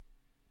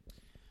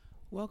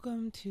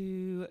Welcome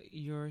to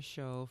your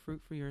show,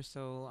 Fruit for Your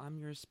Soul. I'm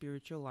your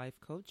spiritual life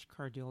coach,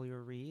 Cardelia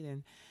Reed,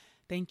 and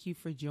thank you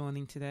for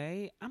joining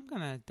today. I'm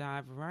going to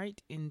dive right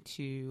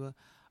into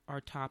our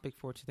topic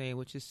for today,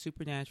 which is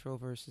supernatural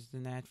versus the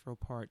natural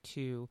part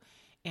two.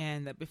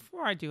 And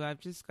before I do, I've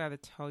just got to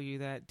tell you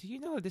that, do you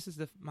know this is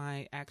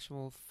my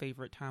actual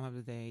favorite time of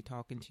the day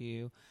talking to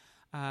you?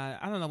 I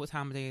don't know what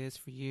time of day it is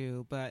for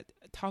you, but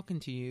talking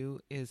to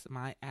you is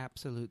my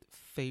absolute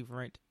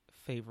favorite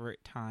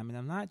time. And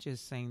I'm not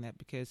just saying that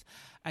because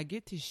I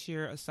get to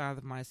share a side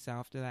of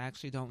myself that I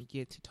actually don't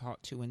get to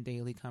talk to in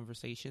daily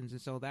conversations.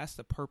 And so that's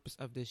the purpose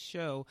of this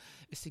show,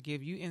 is to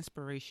give you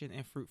inspiration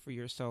and fruit for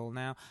your soul.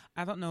 Now,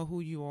 I don't know who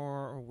you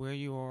are or where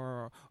you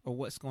are or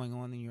what's going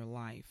on in your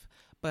life.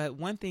 But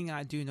one thing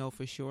I do know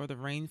for sure, the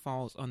rain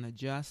falls on the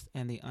just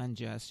and the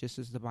unjust, just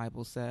as the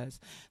Bible says.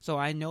 So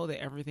I know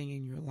that everything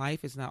in your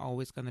life is not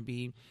always going to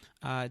be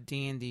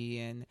dandy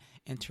and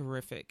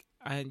terrific.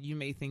 You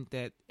may think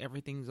that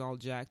everything's all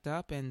jacked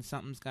up and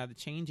something's got to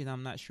change and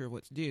I'm not sure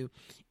what to do.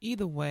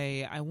 Either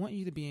way, I want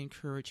you to be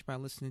encouraged by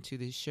listening to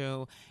this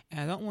show.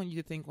 And I don't want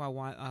you to think while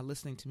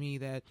listening to me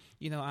that,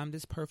 I'm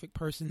this perfect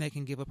person that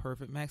can give a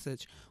perfect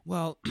message.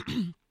 Well,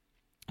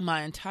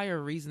 my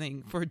entire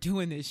reasoning for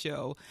doing this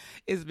show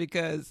is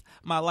because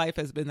my life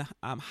has been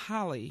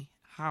highly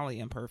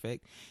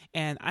imperfect,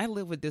 and I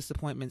live with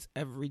disappointments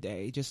every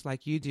day, just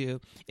like you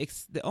do.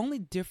 The only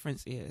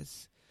difference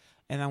is,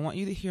 and I want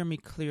you to hear me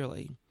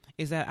clearly,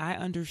 is that I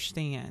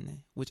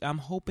understand, which I'm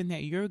hoping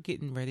that you're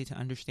getting ready to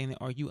understand it,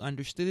 or you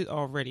understood it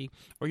already,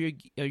 or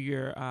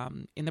you're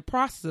in the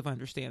process of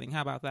understanding.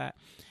 How about that?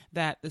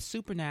 That the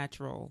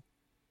supernatural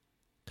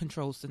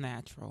controls the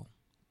natural.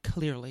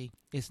 Clearly,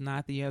 it's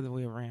not the other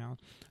way around.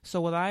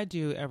 So what I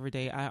do every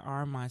day, I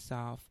arm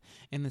myself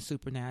in the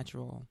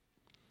supernatural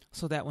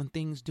so that when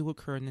things do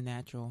occur in the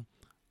natural,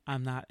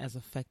 I'm not as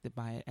affected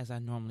by it as I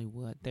normally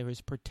would. There is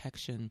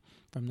protection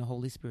from the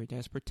Holy Spirit.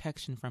 There's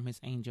protection from his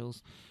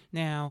angels.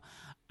 Now,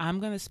 I'm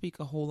going to speak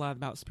a whole lot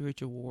about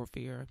spiritual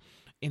warfare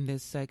in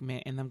this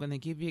segment, and I'm going to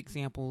give you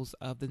examples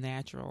of the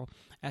natural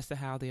as to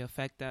how they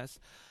affect us.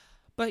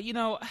 But,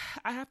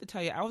 I have to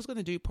tell you, I was going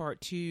to do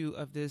part two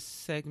of this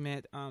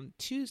segment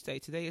Tuesday.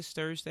 Today is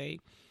Thursday,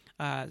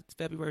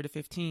 February the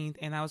 15th,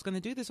 and I was going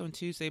to do this on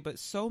Tuesday, but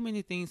so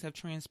many things have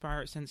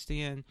transpired since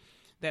then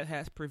that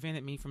has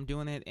prevented me from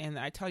doing it. And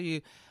I tell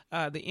you,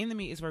 the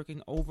enemy is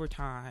working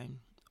overtime,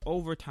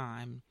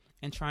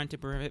 and trying to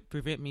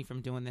prevent me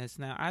from doing this.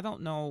 Now, I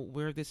don't know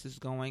where this is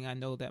going. I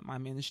know that my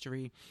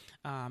ministry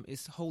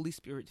is Holy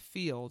Spirit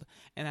filled,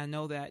 and I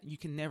know that you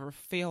can never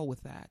fail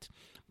with that.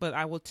 But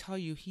I will tell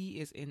you, he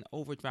is in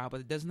overdrive,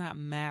 but it does not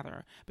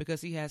matter because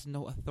he has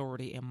no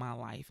authority in my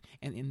life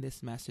and in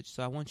this message.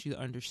 So I want you to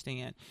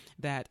understand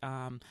that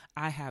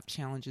I have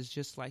challenges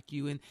just like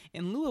you. And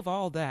in lieu of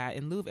all that,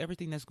 in lieu of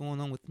everything that's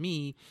going on with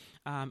me,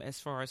 as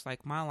far as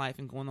like my life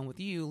and going on with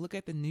you, look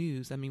at the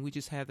news. I mean, we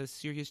just had this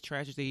serious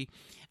tragedy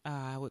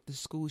with the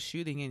school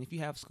shooting. And if you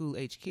have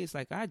school-age kids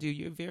like I do,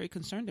 you're very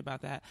concerned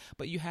about that.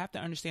 But you have to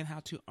understand how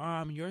to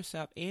arm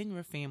yourself and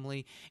your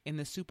family in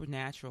the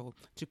supernatural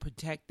to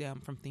protect them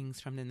from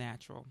things from the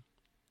natural.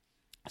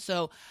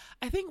 So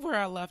I think where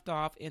I left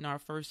off in our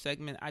first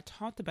segment, I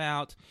talked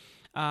about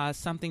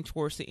something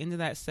towards the end of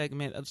that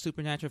segment of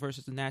supernatural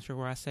versus the natural,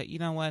 where I said, you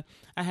know what,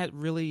 I had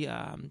really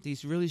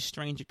these really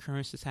strange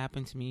occurrences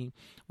happen to me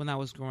when I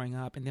was growing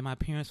up, and then my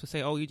parents would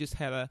say, oh, you just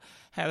had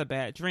a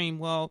bad dream.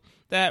 Well,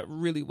 that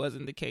really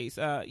wasn't the case.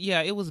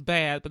 Yeah, it was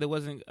bad, but it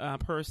wasn't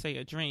per se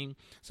a dream.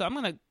 So I'm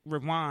going to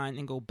rewind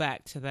and go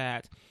back to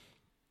that.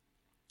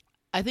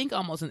 I think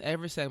almost in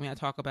every segment I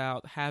talk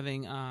about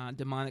having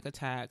demonic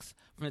attacks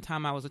from the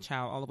time I was a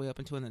child all the way up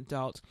into an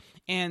adult.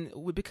 And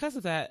because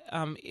of that,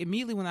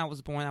 immediately when I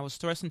was born, I was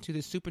thrust into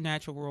this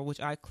supernatural world, which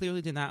I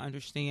clearly did not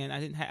understand.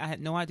 I had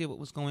no idea what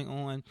was going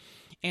on.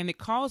 And it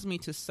caused me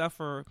to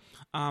suffer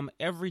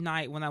every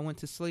night when I went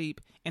to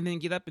sleep and then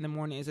get up in the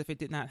morning as if it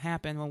did not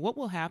happen. Well, what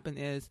will happen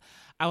is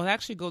I would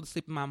actually go to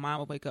sleep and my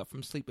mind would wake up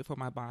from sleep before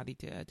my body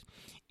did.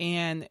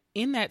 And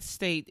in that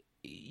state,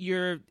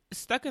 you're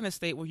stuck in a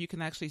state where you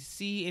can actually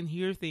see and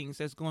hear things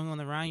that's going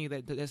on around you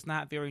that's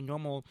not very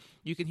normal.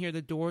 You can hear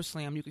the door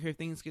slam. You can hear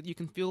things. You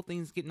can feel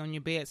things getting on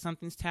your bed.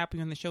 Something's tapping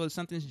you on the shoulder.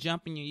 Something's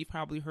jumping you. You've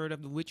probably heard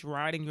of the witch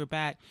riding your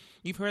back.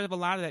 You've heard of a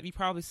lot of that. You've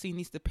probably seen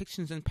these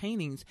depictions and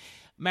paintings.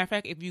 Matter of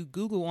fact, if you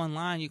Google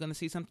online, you're going to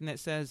see something that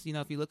says,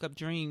 if you look up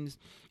dreams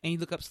and you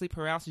look up sleep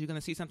paralysis, you're going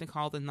to see something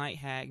called the night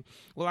hag.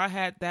 Well, I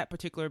had that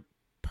particular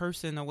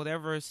person or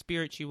whatever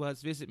spirit she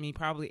was visit me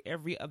probably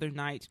every other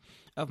night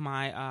of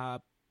my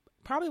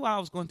probably while I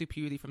was going through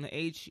puberty, from the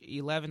age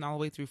 11 all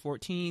the way through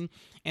 14.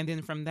 And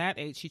then from that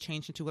age, she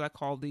changed into what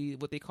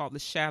they call the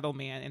shadow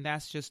man. And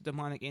that's just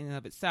demonic in and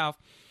of itself.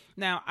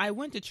 Now, I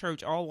went to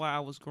church all while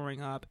I was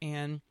growing up,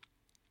 and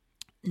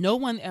no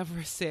one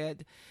ever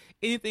said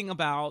anything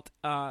about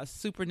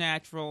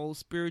supernatural,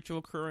 spiritual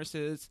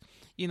occurrences,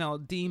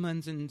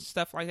 demons and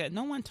stuff like that.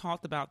 No one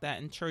talked about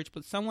that in church,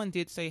 but someone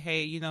did say,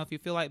 hey, if you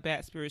feel like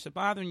bad spirits are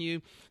bothering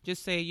you,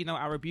 just say,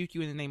 I rebuke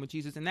you in the name of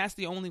Jesus. And that's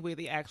the only way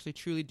they actually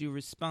truly do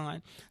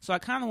respond. So I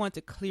kind of want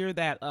to clear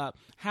that up.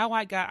 How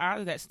I got out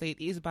of that state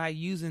is by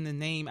using the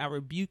name, I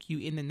rebuke you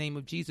in the name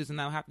of Jesus. And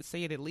I'll have to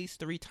say it at least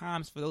 3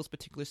 times for those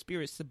particular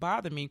spirits to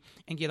bother me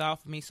and get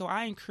off of me. So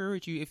I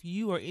encourage you, if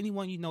you or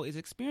anyone is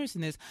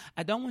experiencing this,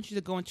 I don't want you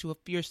to go into a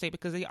fear state,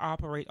 because they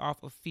operate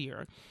off of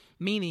fear.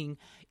 Meaning,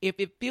 if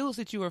it feels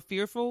that you are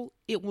fearful,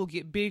 it will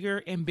get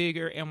bigger and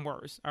bigger and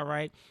worse, all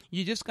right?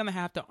 You're just going to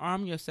have to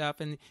arm yourself.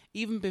 And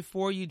even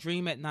before you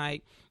dream at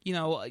night,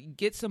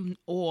 get some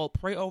oil,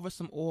 pray over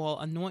some oil,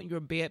 anoint your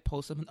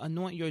bedpost,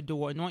 anoint your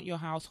door, anoint your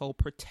household,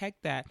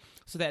 protect that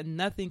so that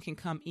nothing can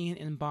come in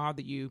and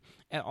bother you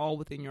at all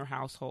within your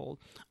household.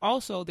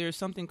 Also, there's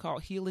something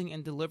called healing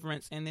and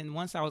deliverance. And then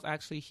once I was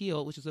actually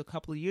healed, which was a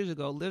couple of years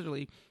ago,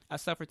 literally, I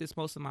suffered this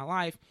most of my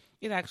life,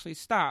 it actually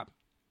stopped.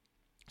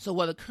 So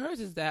what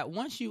occurs is that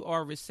once you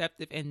are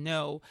receptive and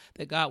know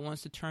that God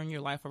wants to turn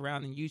your life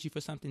around and use you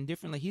for something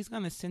differently, he's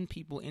going to send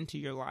people into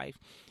your life.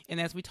 And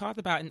as we talked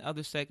about in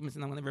other segments,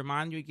 and I'm going to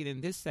remind you again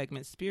in this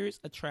segment, spirits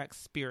attract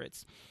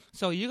spirits.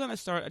 So you're going to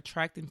start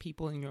attracting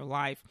people in your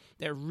life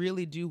that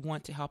really do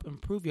want to help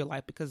improve your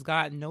life, because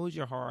God knows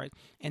your heart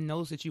and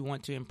knows that you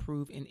want to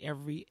improve in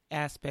every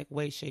aspect,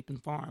 way, shape,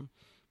 and form.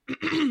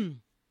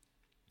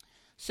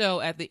 So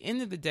at the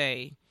end of the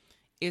day,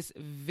 it's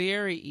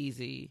very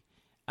easy.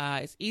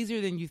 It's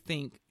easier than you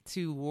think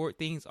to ward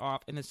things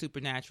off in the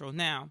supernatural.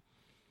 Now,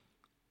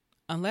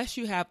 unless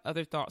you have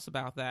other thoughts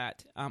about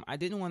that, I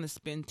didn't want to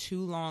spend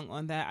too long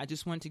on that. I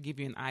just wanted to give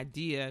you an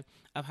idea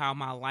of how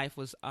my life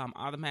was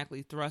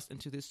automatically thrust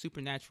into this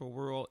supernatural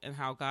world and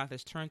how God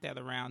has turned that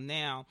around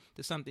now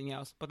to something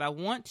else. But I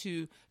want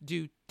to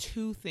do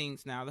 2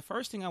 things now. The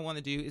first thing I want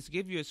to do is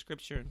give you a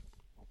scripture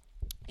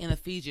in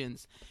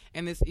Ephesians,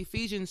 and it's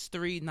Ephesians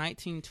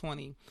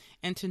 3:19-20.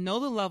 And to know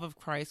the love of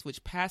Christ,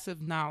 which passeth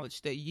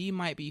knowledge, that ye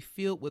might be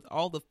filled with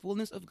all the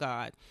fullness of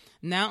God.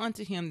 Now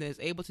unto him that is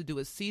able to do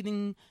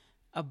exceeding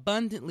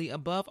abundantly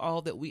above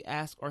all that we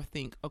ask or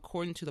think,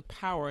 according to the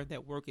power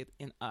that worketh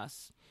in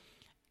us.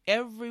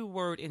 Every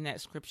word in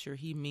that scripture,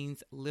 he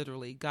means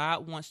literally.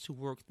 God wants to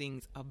work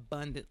things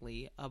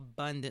abundantly,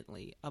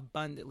 abundantly,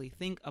 abundantly.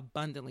 Think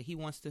abundantly. He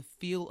wants to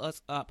fill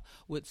us up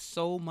with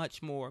so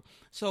much more.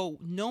 So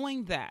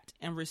knowing that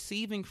and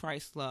receiving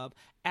Christ's love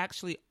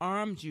actually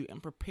arms you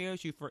and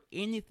prepares you for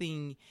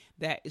anything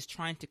that is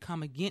trying to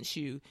come against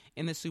you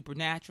in the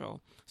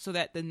supernatural, so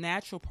that the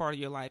natural part of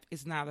your life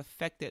is not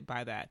affected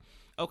by that.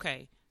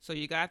 Okay, so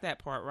you got that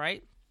part,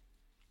 right?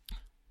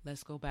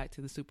 Let's go back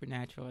to the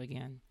supernatural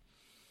again.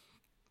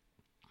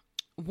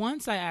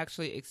 Once I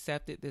actually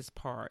accepted this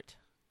part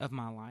of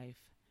my life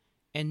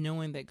and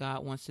knowing that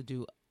God wants to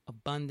do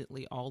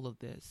abundantly all of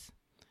this,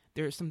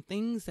 there are some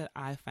things that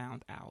I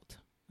found out,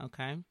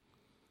 okay?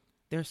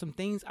 There are some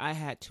things I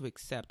had to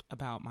accept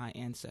about my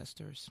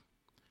ancestors.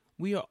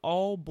 We are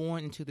all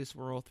born into this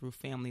world through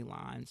family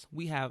lines.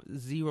 We have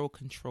zero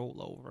control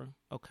over,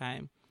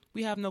 okay?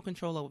 We have no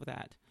control over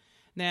that.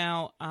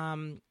 Now,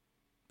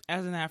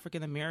 as an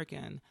African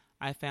American,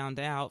 I found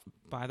out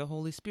by the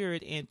Holy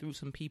Spirit and through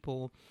some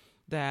people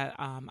that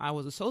I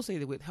was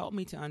associated with helped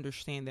me to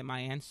understand that my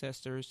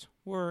ancestors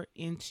were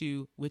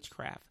into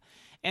witchcraft.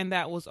 And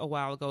that was a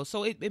while ago.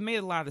 So it made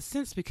a lot of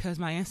sense, because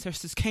my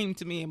ancestors came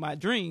to me in my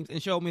dreams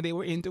and showed me they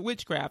were into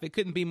witchcraft. It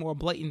couldn't be more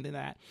blatant than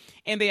that.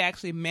 And they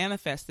actually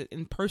manifested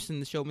in person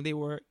to show me they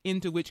were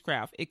into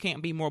witchcraft. It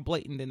can't be more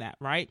blatant than that,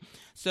 right?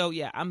 So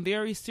yeah, I'm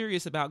very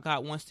serious about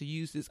God wants to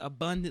use this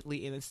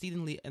abundantly and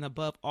exceedingly and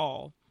above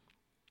all.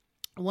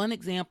 One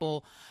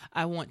example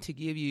I want to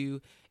give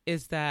you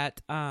is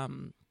that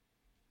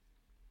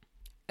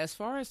as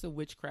far as the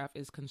witchcraft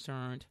is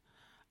concerned,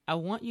 I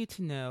want you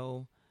to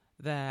know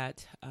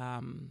that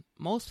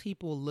most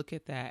people look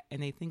at that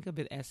and they think of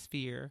it as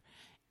fear,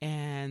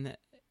 and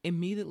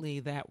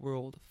immediately that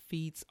world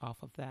feeds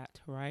off of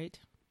that, right?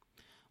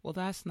 Well,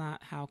 that's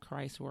not how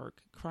Christ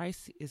works.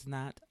 Christ is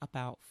not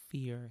about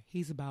fear.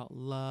 He's about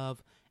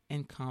love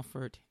and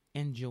comfort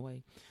and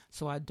joy.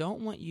 So I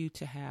don't want you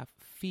to have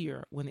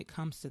fear when it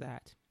comes to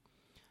that.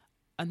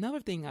 Another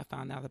thing I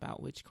found out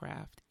about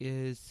witchcraft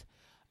is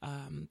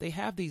they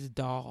have these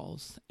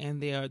dolls,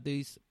 and there are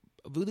these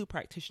voodoo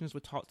practitioners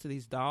would talk to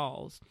these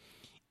dolls.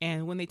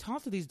 And when they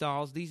talk to these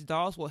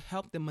dolls will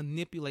help them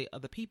manipulate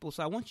other people.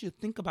 So I want you to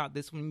think about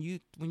this when you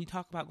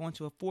talk about going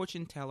to a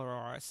fortune teller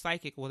or a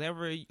psychic,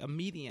 whatever, a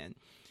medium.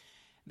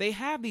 They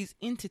have these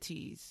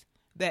entities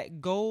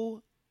that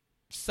go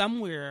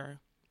somewhere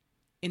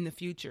in the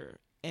future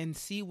and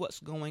see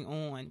what's going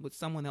on with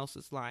someone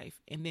else's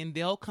life. And then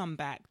they'll come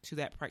back to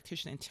that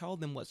practitioner and tell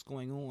them what's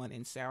going on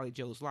in Sally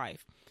Joe's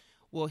life.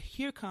 Well,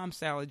 here comes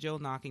Sally Joe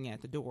knocking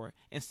at the door,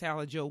 and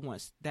Sally Joe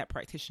wants that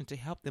practitioner to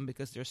help them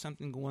because there's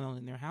something going on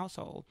in their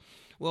household.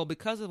 Well,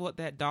 because of what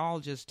that doll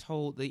just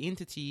told, the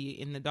entity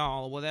in the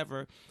doll or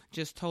whatever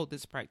just told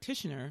this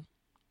practitioner,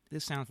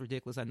 this sounds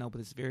ridiculous, I know,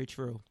 but it's very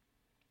true.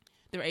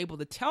 They're able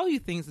to tell you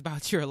things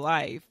about your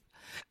life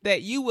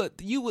that you would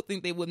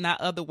think they would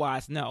not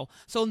otherwise know.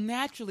 So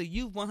naturally,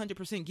 you've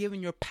 100%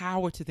 given your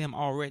power to them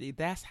already.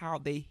 That's how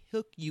they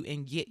hook you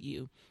and get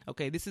you.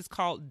 Okay, this is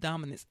called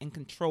dominance and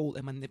control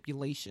and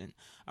manipulation.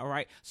 All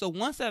right, so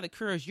once that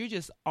occurs, you're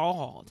just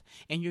awed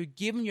and you're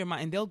giving your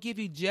mind, and they'll give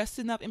you just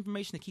enough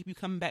information to keep you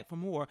coming back for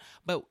more.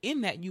 But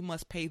in that, you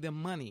must pay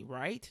them money,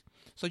 right?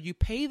 So you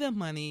pay them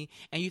money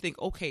and you think,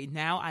 okay,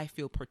 now I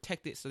feel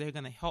protected, so they're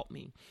going to help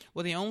me.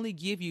 Well, they only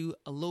give you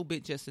a little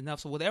bit, just enough.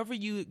 So whatever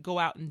you go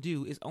out and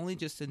do is only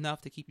just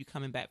enough to keep you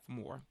coming back for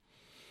more.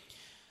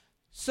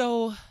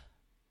 So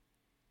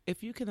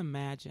if you can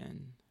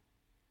imagine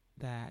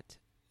that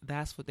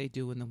that's what they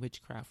do in the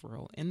witchcraft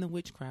world. In the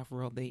witchcraft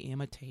world, they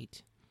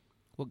imitate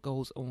what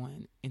goes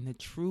on in the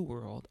true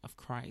world of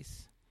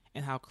Christ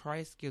and how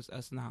Christ gives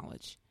us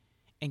knowledge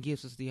and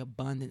gives us the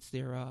abundance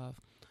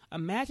thereof.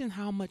 Imagine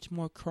how much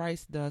more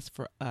Christ does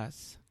for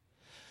us.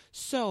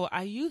 So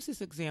I use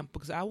this example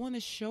because I want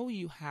to show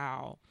you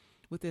how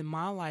within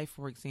my life,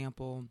 for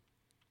example,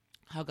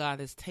 how God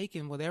has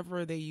taken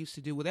whatever they used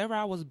to do, whatever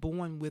I was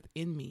born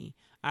within me,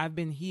 I've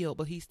been healed,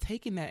 but he's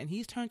taken that and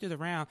he's turned it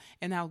around.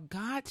 And now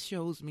God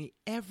shows me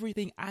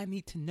everything I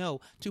need to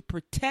know to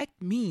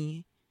protect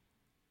me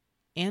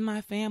and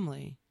my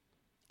family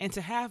and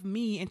to have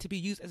me and to be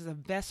used as a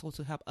vessel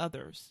to help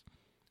others.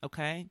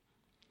 Okay.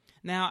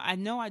 Now, I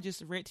know I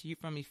just read to you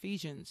from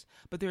Ephesians,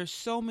 but there are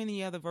so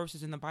many other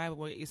verses in the Bible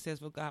where it says,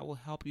 well, God will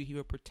help you. He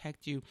will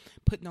protect you,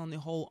 putting on the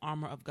whole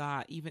armor of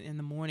God. Even in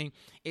the morning,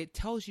 it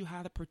tells you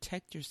how to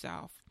protect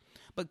yourself.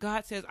 But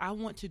God says, I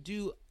want to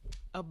do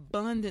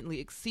abundantly,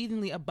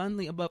 exceedingly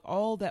abundantly above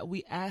all that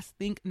we ask,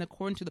 think, and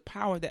according to the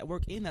power that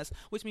work in us,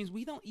 which means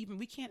we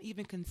can't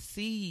even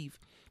conceive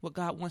what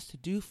God wants to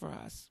do for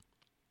us.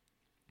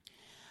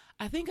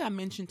 I think I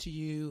mentioned to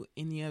you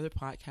in the other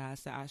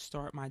podcast that I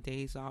start my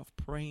days off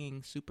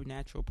praying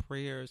supernatural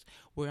prayers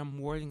where I'm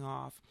warding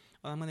off.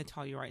 Well, I'm going to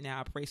tell you right now,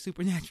 I pray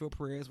supernatural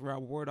prayers where I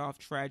ward off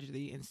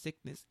tragedy and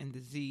sickness and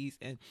disease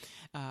and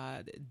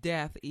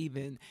death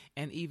even,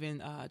 and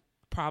even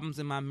problems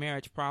in my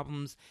marriage,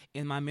 problems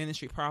in my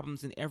ministry,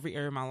 problems in every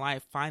area of my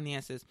life,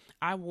 finances.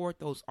 I ward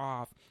those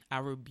off. I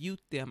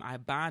rebuke them. I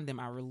bind them.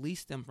 I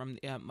release them from,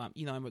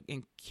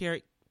 and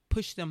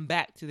push them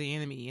back to the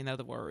enemy, in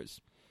other words.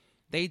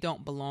 They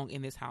don't belong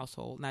in this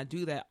household. And I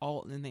do that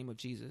all in the name of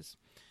Jesus.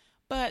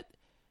 But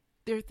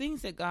there are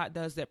things that God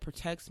does that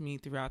protects me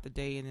throughout the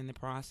day and in the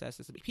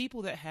processes.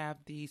 People that have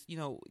these,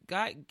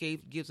 God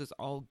gives us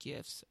all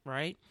gifts,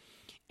 right?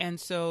 And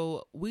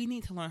so we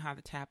need to learn how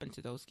to tap into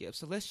those gifts.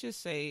 So let's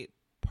just say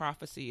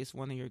prophecy is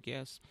one of your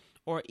gifts,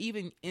 or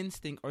even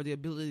instinct or the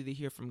ability to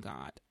hear from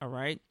God, all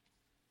right?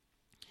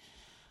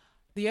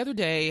 The other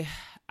day,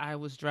 I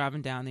was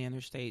driving down the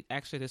interstate.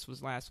 Actually, this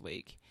was last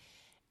week.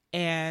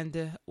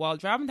 And while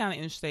driving down the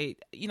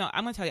interstate, I'm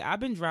going to tell you,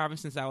 I've been driving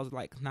since I was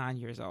like 9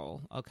 years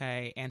old,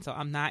 okay? And so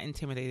I'm not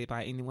intimidated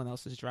by anyone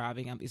else's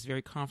driving. It's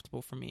very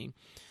comfortable for me.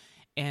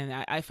 And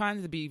I find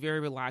it to be very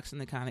relaxing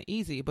and kind of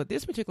easy. But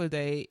this particular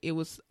day, it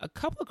was a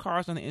couple of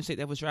cars on the interstate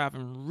that was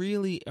driving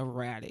really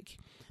erratic.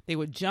 They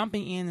were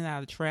jumping in and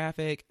out of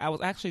traffic. I was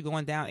actually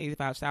going down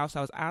 85 South, so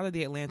I was out of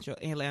the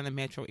Atlanta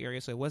metro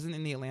area, so it wasn't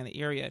in the Atlanta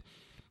area.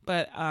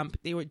 But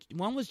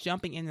one was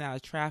jumping in and out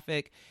of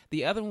traffic.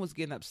 The other one was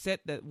getting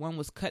upset that one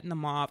was cutting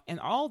them off. And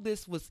all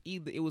this was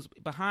it was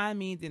behind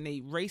me, then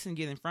they race and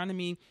get in front of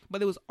me,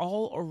 but it was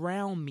all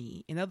around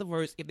me. In other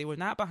words, if they were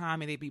not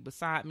behind me, they'd be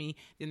beside me,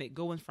 then they'd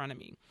go in front of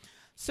me.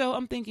 So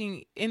I'm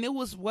thinking, and it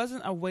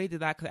wasn't a way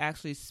that I could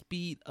actually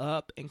speed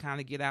up and kind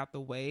of get out the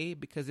way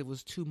because it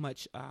was too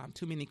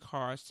many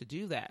cars to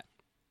do that.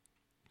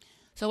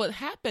 So it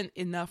happened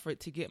enough for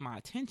it to get my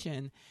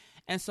attention.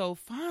 And so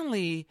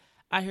finally,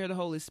 I hear the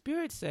Holy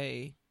Spirit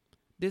say,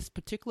 this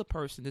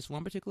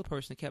one particular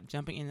person kept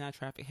jumping in and out of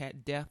traffic,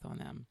 had death on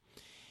them.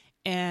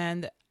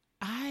 And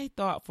I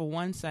thought for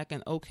 1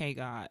 second, okay,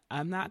 God,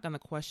 I'm not going to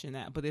question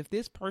that. But if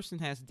this person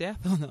has death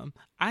on them,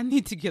 I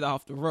need to get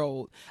off the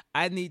road.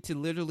 I need to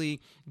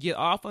literally get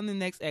off on the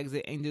next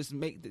exit and just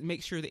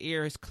make sure the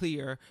air is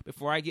clear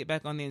before I get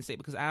back on the interstate,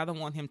 because I don't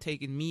want him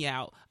taking me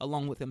out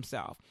along with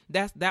himself.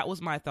 That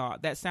was my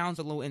thought. That sounds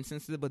a little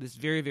insensitive, but it's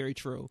very, very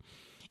true.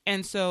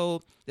 And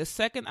so the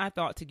second I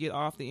thought to get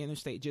off the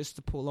interstate just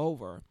to pull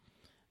over,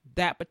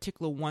 that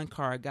particular one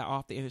car got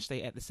off the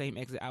interstate at the same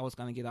exit I was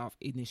going to get off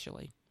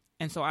initially.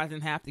 And so I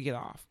didn't have to get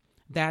off.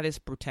 That is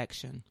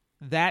protection.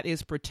 That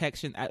is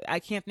protection. I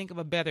can't think of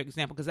a better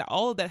example, because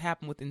all of that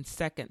happened within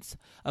seconds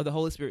of the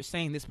Holy Spirit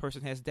saying this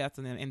person has death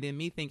in them. And then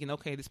me thinking,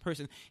 okay, this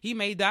person, he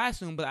may die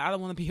soon, but I don't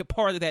want to be a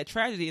part of that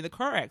tragedy in the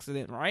car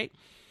accident, right?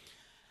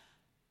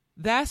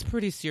 That's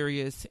pretty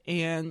serious.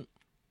 And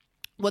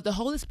what the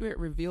Holy Spirit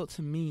revealed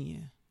to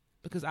me,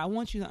 because I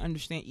want you to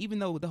understand, even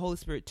though the Holy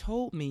Spirit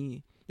told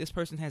me this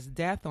person has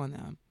death on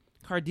them,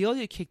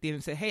 Cardelia kicked in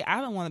and said, hey,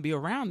 I don't want to be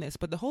around this.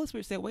 But the Holy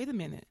Spirit said, wait a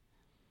minute.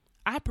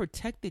 I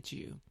protected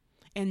you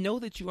and know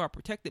that you are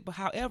protected. But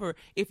however,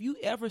 if you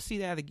ever see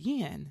that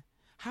again,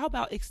 how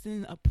about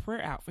extending a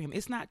prayer out for him?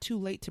 It's not too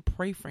late to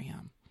pray for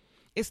him.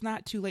 It's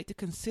not too late to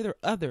consider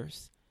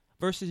others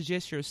versus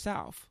just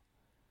yourself.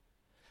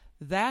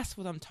 That's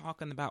what I'm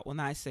talking about when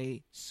I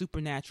say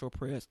supernatural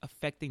prayers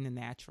affecting the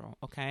natural,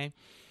 okay?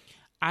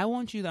 I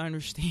want you to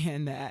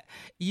understand that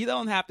you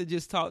don't have to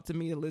just talk to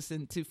me to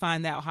listen to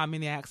find out how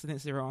many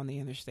accidents there are on the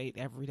interstate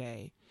every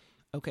day.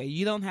 Okay,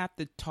 you don't have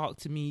to talk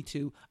to me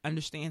to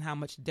understand how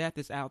much death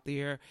is out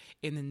there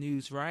in the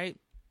news, right?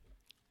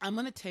 I'm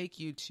going to take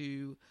you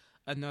to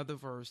another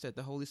verse that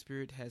the Holy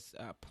Spirit has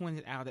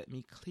pointed out at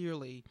me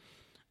clearly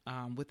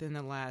within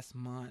the last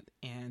month.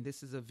 And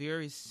this is a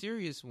very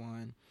serious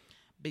one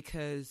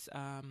because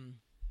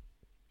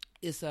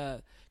it's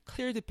a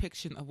clear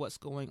depiction of what's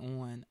going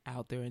on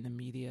out there in the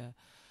media.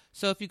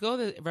 So if you go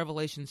to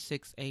Revelation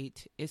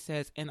 6:8, it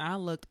says, "And I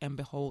looked, and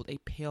behold, a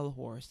pale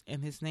horse,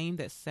 and his name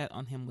that sat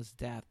on him was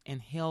Death,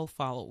 and hell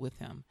followed with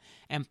him.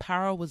 And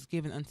power was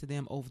given unto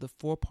them over the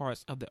four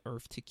parts of the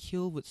earth to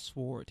kill with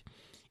sword,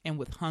 and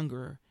with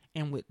hunger,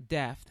 and with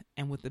death,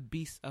 and with the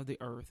beasts of the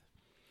earth."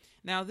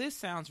 Now this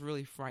sounds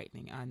really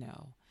frightening, I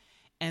know.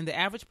 And the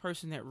average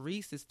person that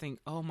reads this think,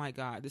 oh my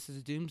God, this is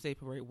a doomsday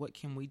parade. What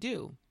can we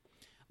do?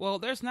 Well,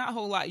 there's not a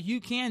whole lot you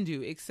can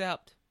do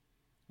except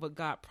what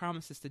God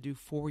promises to do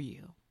for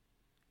you.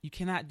 You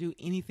cannot do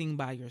anything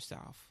by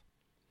yourself.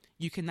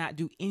 You cannot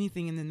do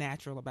anything in the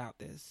natural about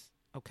this.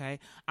 Okay?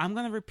 I'm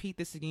going to repeat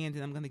this again,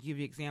 and I'm going to give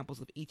you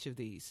examples of each of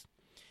these.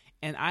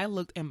 "And I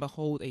looked, and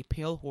behold, a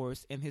pale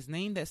horse, and his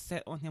name that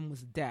sat on him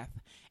was Death,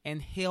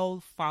 and hell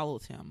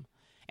followed him.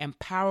 And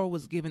power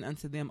was given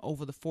unto them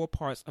over the four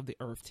parts of the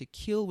earth to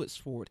kill with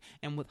sword,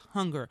 and with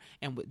hunger,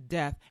 and with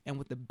death, and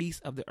with the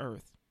beasts of the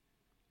earth."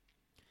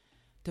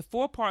 The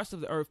four parts of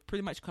the earth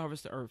pretty much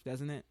covers the earth,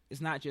 doesn't it?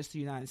 It's not just the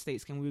United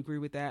States. Can we agree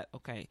with that?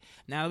 Okay.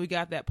 Now we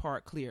got that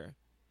part clear.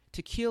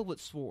 To kill with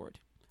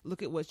sword.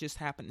 Look at what's just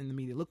happened in the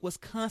media. Look what's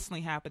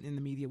constantly happened in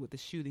the media with the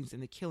shootings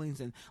and the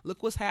killings. And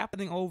look what's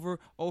happening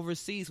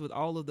overseas with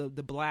all of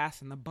the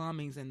blasts and the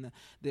bombings and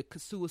the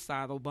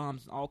suicidal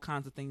bombs and all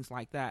kinds of things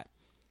like that.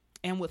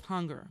 And with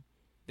hunger.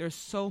 There's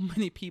so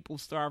many people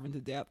starving to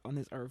death on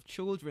this earth,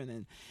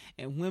 children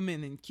and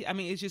women. And I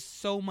mean, it's just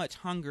so much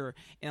hunger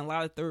in a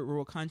lot of third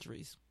world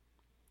countries.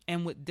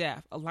 And with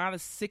death, a lot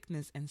of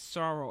sickness and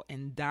sorrow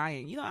and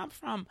dying. You know, I'm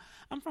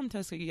from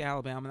Tuskegee,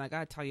 Alabama, and I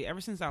got to tell you,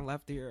 ever since I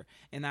left there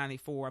in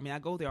 94, I mean, I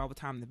go there all the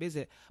time to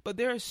visit, but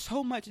there is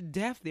so much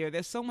death there.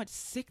 There's so much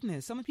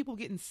sickness, so many people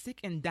getting sick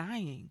and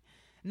dying.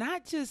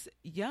 Not just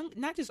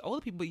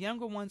older people, but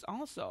younger ones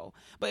also.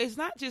 But it's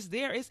not just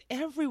there, it's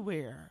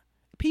everywhere.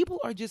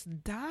 People are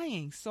just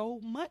dying so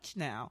much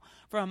now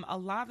from a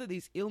lot of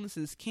these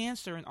illnesses,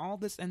 cancer and all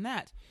this and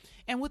that.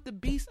 And with the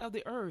beasts of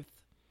the earth,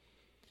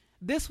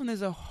 this one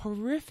is a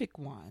horrific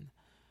one.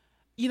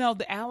 You know,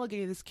 the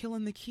alligators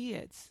killing the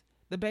kids,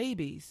 the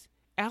babies,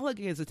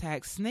 alligators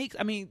attack, snakes.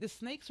 I mean, the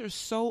snakes are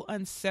so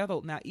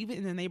unsettled now. Even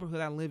in the neighborhood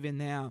I live in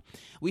now,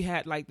 we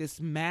had like this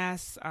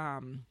mass,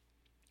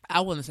 I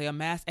wouldn't say a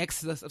mass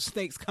exodus of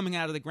snakes coming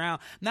out of the ground.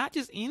 Not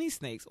just any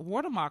snakes,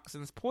 water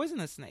moccasins,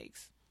 poisonous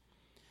snakes.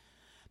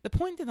 The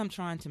point that I'm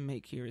trying to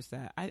make here is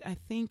that I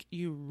think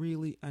you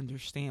really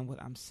understand what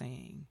I'm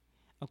saying,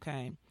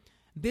 okay?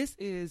 This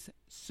is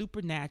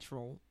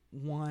Supernatural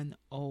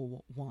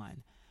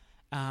 101.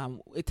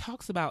 It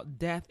talks about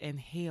death and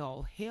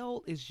hell.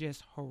 Hell is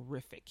just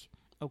horrific,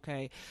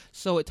 okay?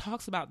 So it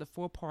talks about the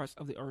four parts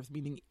of the earth,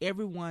 meaning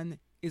everyone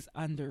is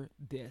under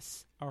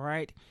this, all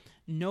right?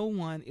 No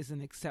one is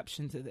an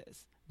exception to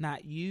this.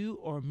 Not you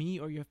or me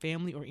or your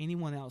family or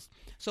anyone else.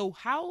 So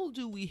how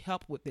do we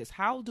help with this?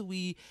 How do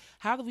we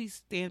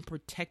stand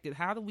protected?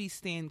 How do we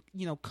stand,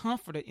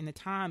 comforted in a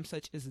time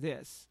such as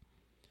this?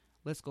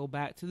 Let's go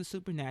back to the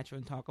supernatural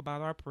and talk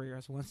about our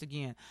prayers. Once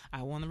again,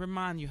 I want to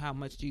remind you how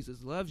much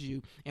Jesus loves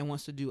you and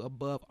wants to do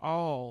above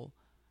all,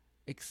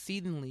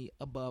 exceedingly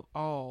above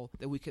all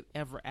that we could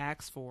ever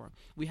ask for.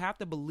 We have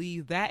to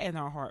believe that in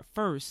our heart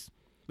first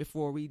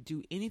before we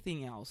do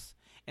anything else.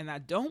 And I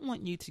don't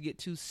want you to get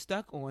too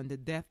stuck on the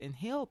death and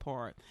hell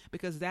part,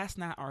 because that's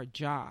not our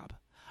job.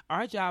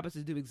 Our job is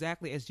to do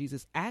exactly as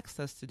Jesus asked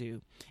us to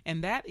do.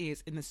 And that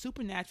is, in the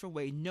supernatural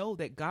way, know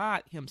that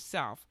God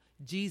himself,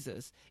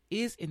 Jesus,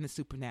 is in the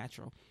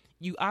supernatural.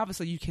 You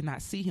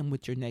cannot see him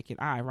with your naked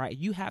eye, right?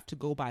 You have to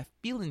go by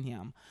feeling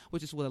him,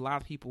 which is what a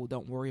lot of people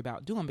don't worry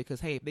about doing, because,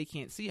 hey, if they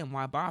can't see him,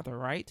 why bother,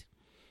 right?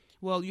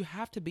 Well, you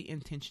have to be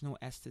intentional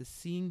as to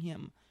seeing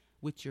him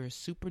with your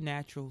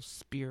supernatural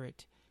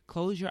spirit.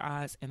 Close your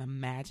eyes and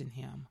imagine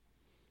him.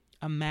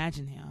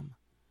 Imagine him.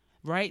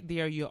 Right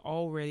there, you're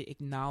already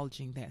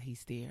acknowledging that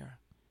he's there.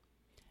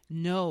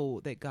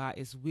 Know that God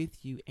is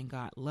with you and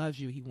God loves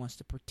you. He wants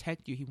to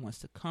protect you. He wants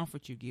to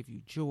comfort you, give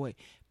you joy,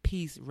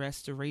 peace,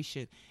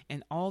 restoration,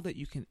 and all that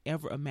you can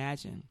ever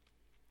imagine.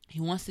 He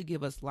wants to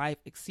give us life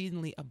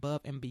exceedingly above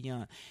and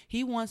beyond.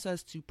 He wants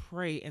us to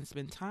pray and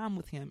spend time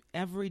with him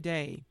every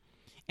day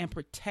and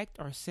protect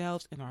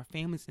ourselves and our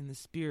families in the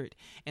spirit.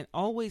 And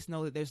always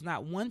know that there's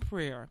not one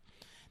prayer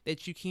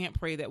that you can't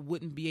pray that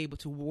wouldn't be able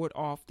to ward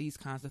off these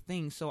kinds of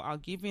things. So I'll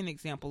give you an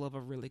example of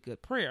a really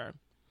good prayer.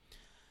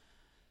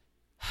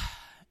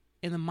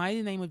 In the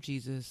mighty name of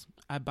Jesus,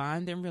 I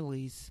bind and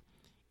release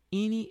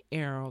any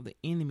arrow the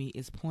enemy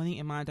is pointing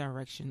in my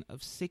direction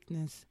of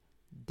sickness,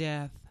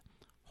 death,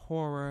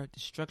 horror,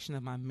 destruction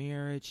of my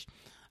marriage,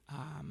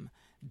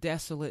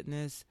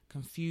 desolateness,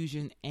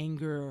 confusion,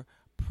 anger,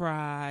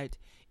 pride,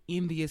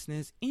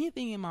 enviousness,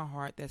 anything in my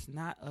heart that's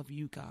not of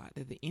you, God,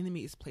 that the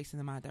enemy is placing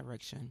in my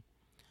direction.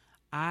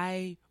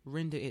 I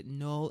render it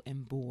null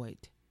and void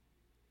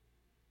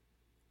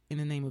in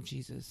the name of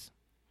Jesus.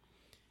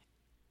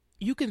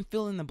 You can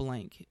fill in the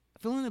blank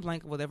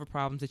of whatever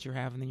problems that you're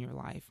having in your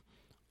life.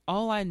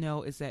 All I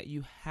know is that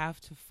you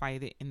have to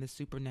fight it in the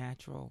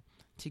supernatural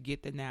to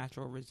get the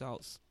natural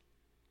results.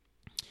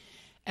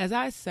 As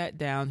I sat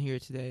down here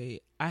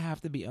today, I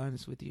have to be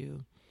honest with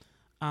you.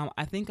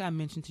 I think I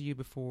mentioned to you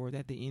before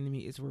that the enemy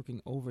is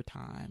working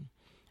overtime,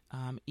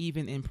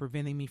 even in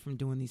preventing me from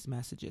doing these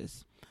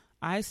messages.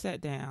 I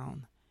sat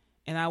down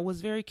and I was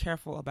very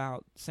careful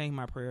about saying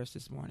my prayers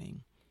this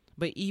morning.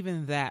 But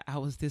even that, I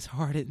was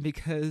disheartened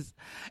because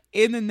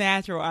in the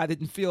natural, I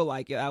didn't feel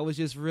like it. I was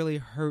just really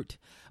hurt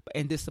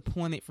and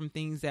disappointed from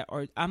things that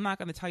are, I'm not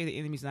going to tell you the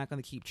enemy's not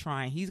going to keep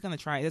trying. He's going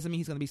to try. It doesn't mean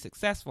he's going to be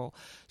successful.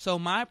 So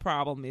my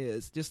problem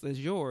is, just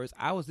as yours,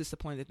 I was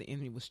disappointed that the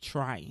enemy was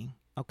trying.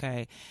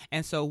 Okay.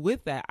 And so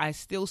with that, I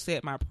still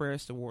said my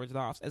prayers towards it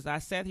off. As I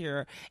sat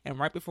here and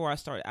right before I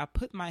started, I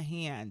put my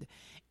hand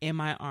in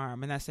my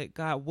arm and I said,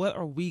 God, what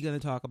are we going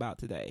to talk about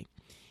today?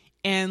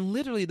 And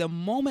literally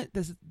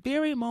this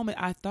very moment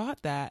I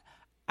thought that,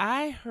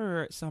 I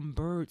heard some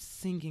birds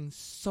singing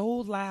so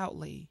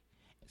loudly,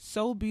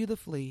 so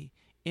beautifully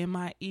in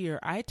my ear.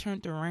 I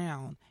turned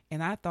around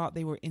and I thought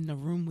they were in the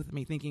room with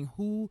me, thinking,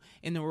 who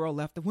in the world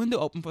left the window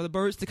open for the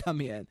birds to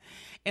come in?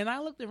 And I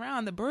looked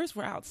around, the birds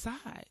were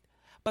outside.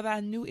 But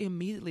I knew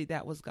immediately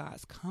that was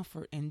God's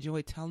comfort and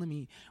joy telling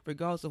me,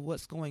 regardless of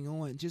what's going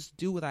on, just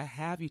do what I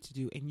have you to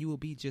do and you will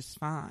be just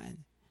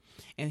fine.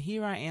 And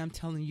here I am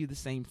telling you the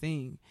same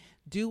thing.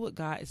 Do what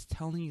God is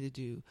telling you to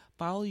do.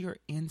 Follow your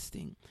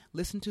instinct.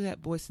 Listen to that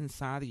voice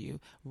inside of you.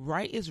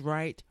 Right is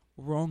right.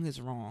 Wrong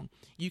is wrong.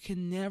 You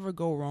can never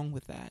go wrong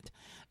with that.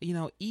 You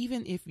know,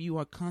 even if you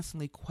are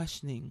constantly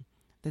questioning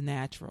the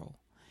natural,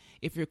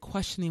 if you're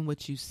questioning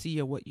what you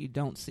see or what you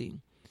don't see,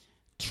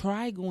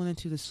 try going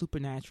into the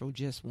supernatural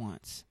just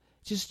once.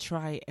 Just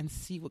try it and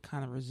see what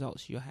kind of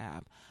results you'll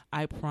have.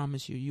 I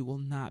promise you, you will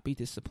not be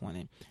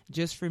disappointed.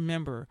 Just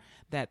remember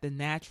that the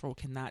natural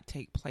cannot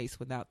take place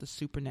without the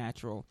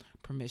supernatural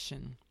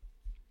permission.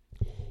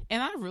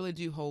 And I really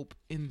do hope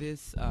in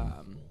this,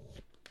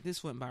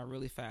 this went by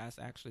really fast,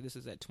 actually. This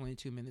is at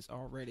 22 minutes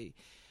already,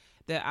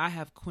 that I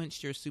have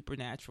quenched your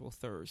supernatural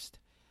thirst.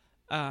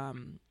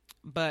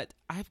 But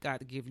I've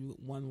got to give you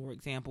one more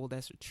example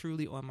that's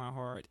truly on my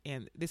heart.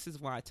 And this is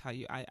why I tell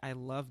you, I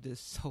love this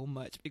so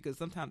much, because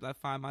sometimes I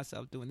find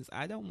myself doing this.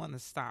 I don't want to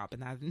stop,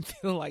 and I didn't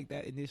feel like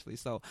that initially.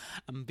 So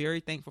I'm very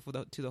thankful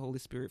to the Holy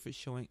Spirit for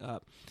showing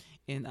up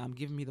and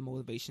giving me the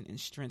motivation and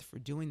strength for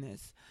doing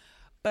this.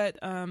 But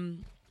I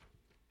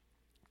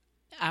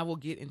will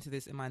get into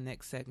this in my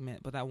next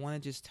segment, but I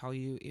want to just tell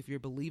you, if you're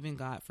believing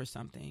God for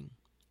something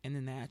in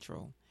the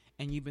natural,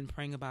 and you've been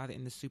praying about it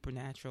in the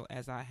supernatural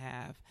as I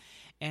have.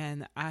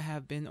 And I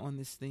have been on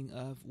this thing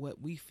of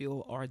what we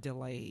feel are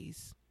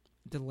delays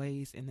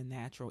in the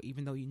natural,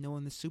 even though you know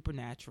in the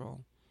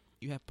supernatural,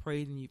 you have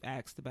prayed and you've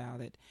asked about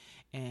it,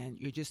 and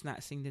you're just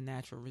not seeing the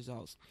natural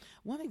results.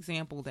 One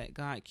example that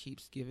God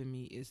keeps giving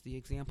me is the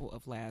example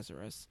of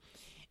Lazarus.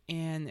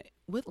 And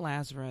with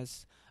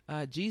Lazarus,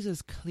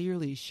 Jesus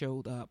clearly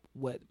showed up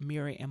what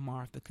Mary and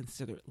Martha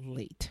considered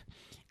late.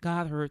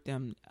 God heard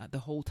them the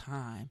whole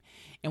time.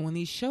 And when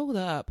he showed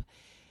up,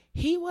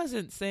 he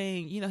wasn't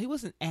saying, he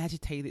wasn't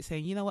agitated,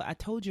 saying, you know what, I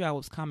told you I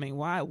was coming.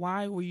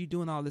 Why were you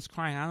doing all this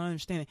crying? I don't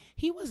understand it.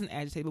 He wasn't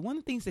agitated. But one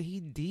of the things that he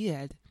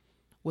did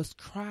was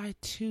cry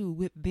too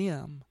with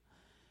them.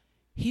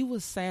 He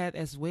was sad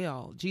as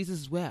well.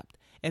 Jesus wept.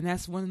 And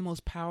that's one of the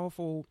most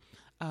powerful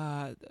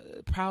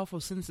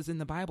sentences in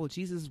the Bible.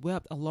 Jesus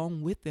wept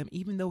along with them,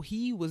 even though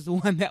he was the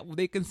one that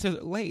they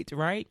considered late,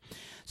 right?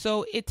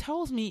 So it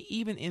tells me,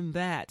 even in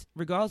that,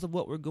 regardless of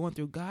what we're going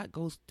through, God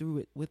goes through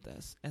it with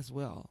us as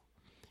well.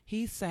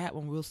 He's sad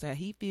when we're sad.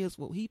 He feels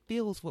what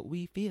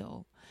we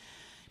feel.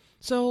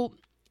 So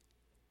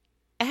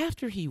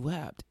after he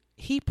wept,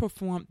 he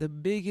performed the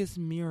biggest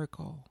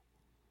miracle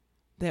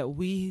that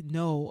we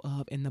know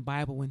of in the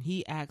Bible when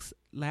he asked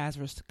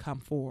Lazarus to come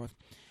forth.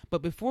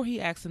 But before he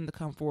asked him to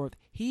come forth,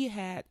 he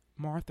had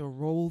Martha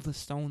roll the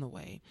stone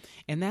away.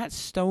 And that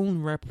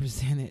stone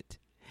represented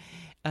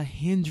a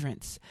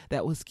hindrance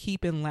that was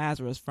keeping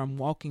Lazarus from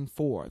walking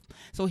forth.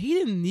 So he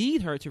didn't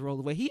need her to roll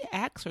it away. He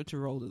asked her to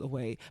roll it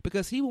away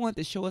because he wanted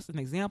to show us an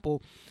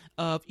example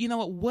of,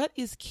 what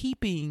is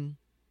keeping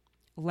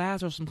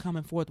Lazarus from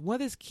coming forth? What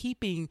is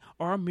keeping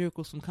our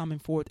miracles from coming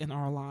forth in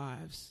our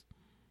lives?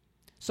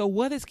 So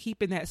what is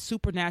keeping that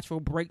supernatural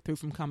breakthrough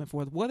from coming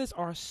forth? What is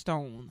our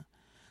stone?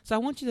 So I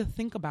want you to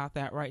think about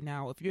that right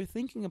now. If you're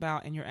thinking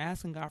about and you're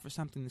asking God for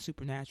something in the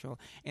supernatural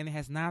and it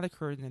has not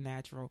occurred in the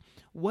natural,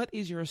 what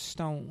is your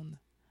stone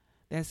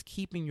that's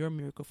keeping your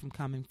miracle from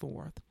coming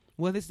forth?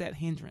 What is that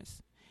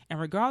hindrance? And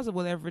regardless of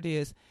whatever it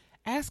is,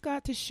 ask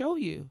God to show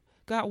you.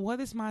 God, what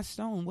is my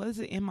stone? What is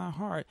it in my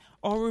heart?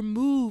 Or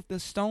remove the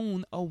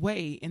stone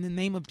away. In the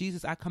name of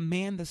Jesus, I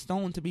command the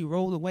stone to be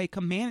rolled away.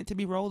 Command it to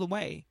be rolled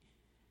away.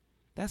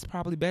 That's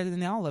probably better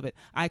than all of it.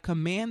 I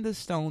command the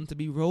stone to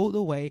be rolled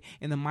away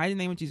in the mighty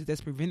name of Jesus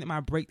that's prevented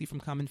my breakthrough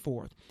from coming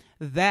forth.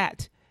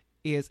 That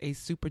is a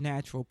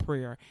supernatural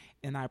prayer,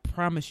 and I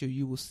promise you,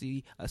 you will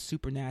see a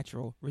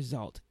supernatural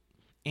result.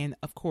 And,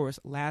 of course,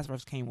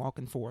 Lazarus came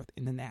walking forth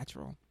in the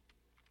natural.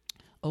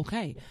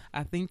 Okay,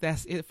 I think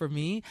that's it for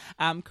me.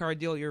 I'm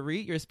Cardelia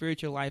Reed, your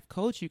spiritual life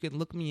coach. You can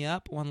look me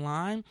up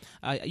online.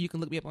 You can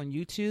look me up on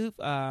YouTube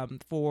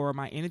for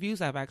my interviews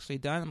I've actually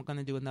done. I'm going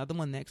to do another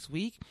one next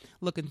week.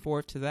 Looking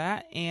forward to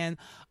that. And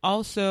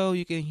also,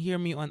 you can hear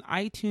me on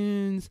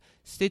iTunes,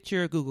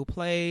 Stitcher, Google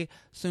Play,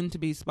 soon to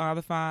be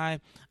Spotify,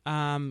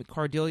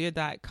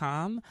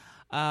 Cardelia.com.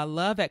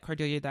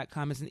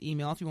 Love@Cardelia.com is an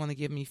email if you want to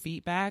give me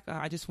feedback.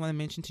 I just want to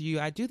mention to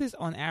you, I do this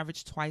on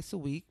average twice a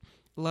week.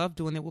 Love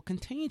doing it. We'll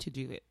continue to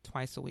do it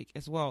twice a week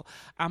as well.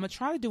 I'm going to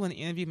try to do an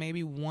interview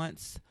maybe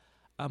once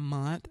a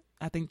month.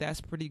 I think that's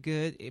pretty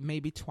good. It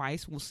may be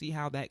twice. We'll see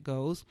how that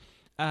goes.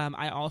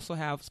 I also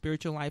have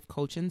spiritual life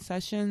coaching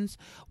sessions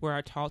where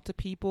I talk to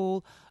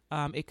people.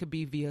 It could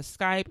be via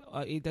Skype.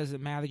 It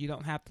doesn't matter. You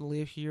don't have to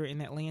live here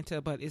in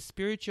Atlanta, but it's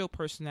spiritual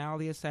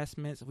personality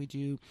assessments. We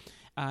do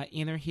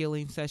inner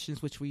healing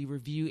sessions, which we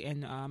review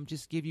and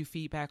just give you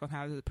feedback on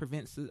how to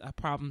prevent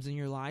problems in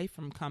your life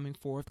from coming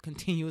forth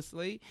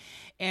continuously,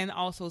 and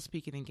also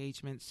speaking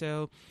engagement.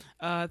 So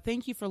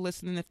thank you for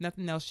listening. If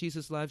nothing else,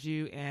 Jesus loves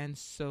you, and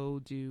so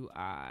do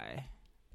I.